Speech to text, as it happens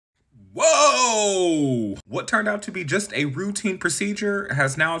Whoa! What turned out to be just a routine procedure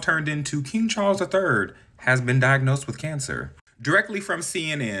has now turned into King Charles III has been diagnosed with cancer. Directly from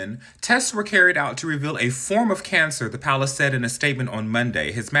CNN, tests were carried out to reveal a form of cancer, the palace said in a statement on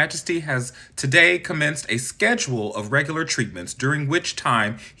Monday. His Majesty has today commenced a schedule of regular treatments, during which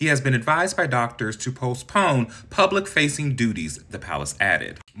time he has been advised by doctors to postpone public-facing duties, the palace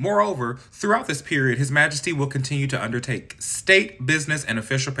added. Moreover, throughout this period, His Majesty will continue to undertake state business and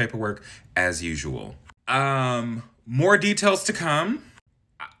official paperwork as usual. More details to come.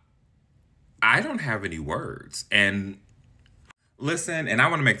 I don't have any words. And listen, and I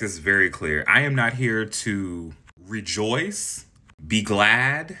want to make this very clear. I am not here to rejoice, be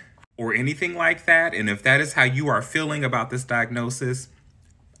glad, or anything like that. And if that is how you are feeling about this diagnosis,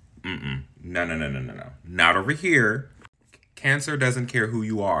 no. Not over here. Cancer doesn't care who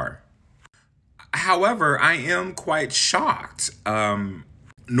you are. However, I am quite shocked.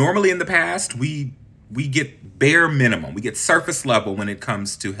 Normally in the past, we get bare minimum. We get surface level when it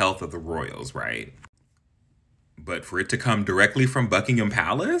comes to health of the royals, right? But for it to come directly from Buckingham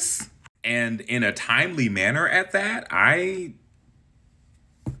Palace and in a timely manner at that,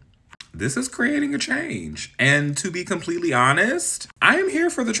 this is creating a change. And to be completely honest, I am here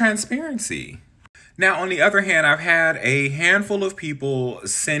for the transparency. Now, on the other hand, I've had a handful of people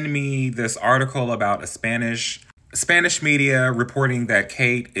send me this article about a Spanish media reporting that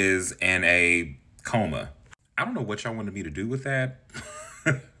Kate is in a coma. I don't know what y'all wanted me to do with that.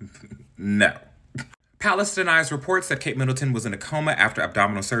 No. Palace denies reports that Kate Middleton was in a coma after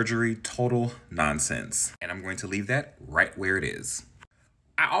abdominal surgery. Total nonsense. And I'm going to leave that right where it is.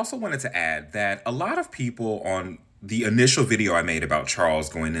 I also wanted to add that a lot of people on the initial video I made about Charles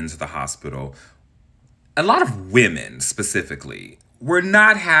going into the hospital, a lot of women specifically, were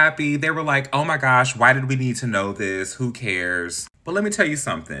not happy. They were like, oh my gosh, why did we need to know this? Who cares? But let me tell you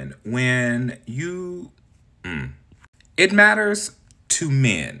something. When it matters to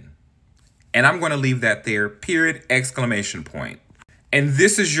men. And I'm going to leave that there, period, exclamation point. And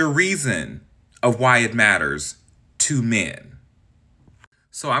this is your reason of why it matters to men.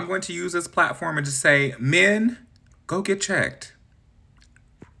 So I'm going to use this platform and just say, men, go get checked.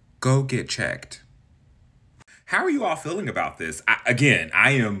 Go get checked. How are you all feeling about this? Again,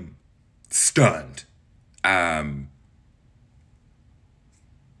 I am stunned.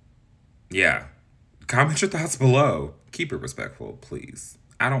 Yeah. Comment your thoughts below. Keep it respectful, please.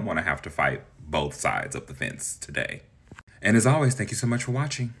 I don't want to have to fight both sides of the fence today. And as always, thank you so much for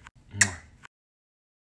watching.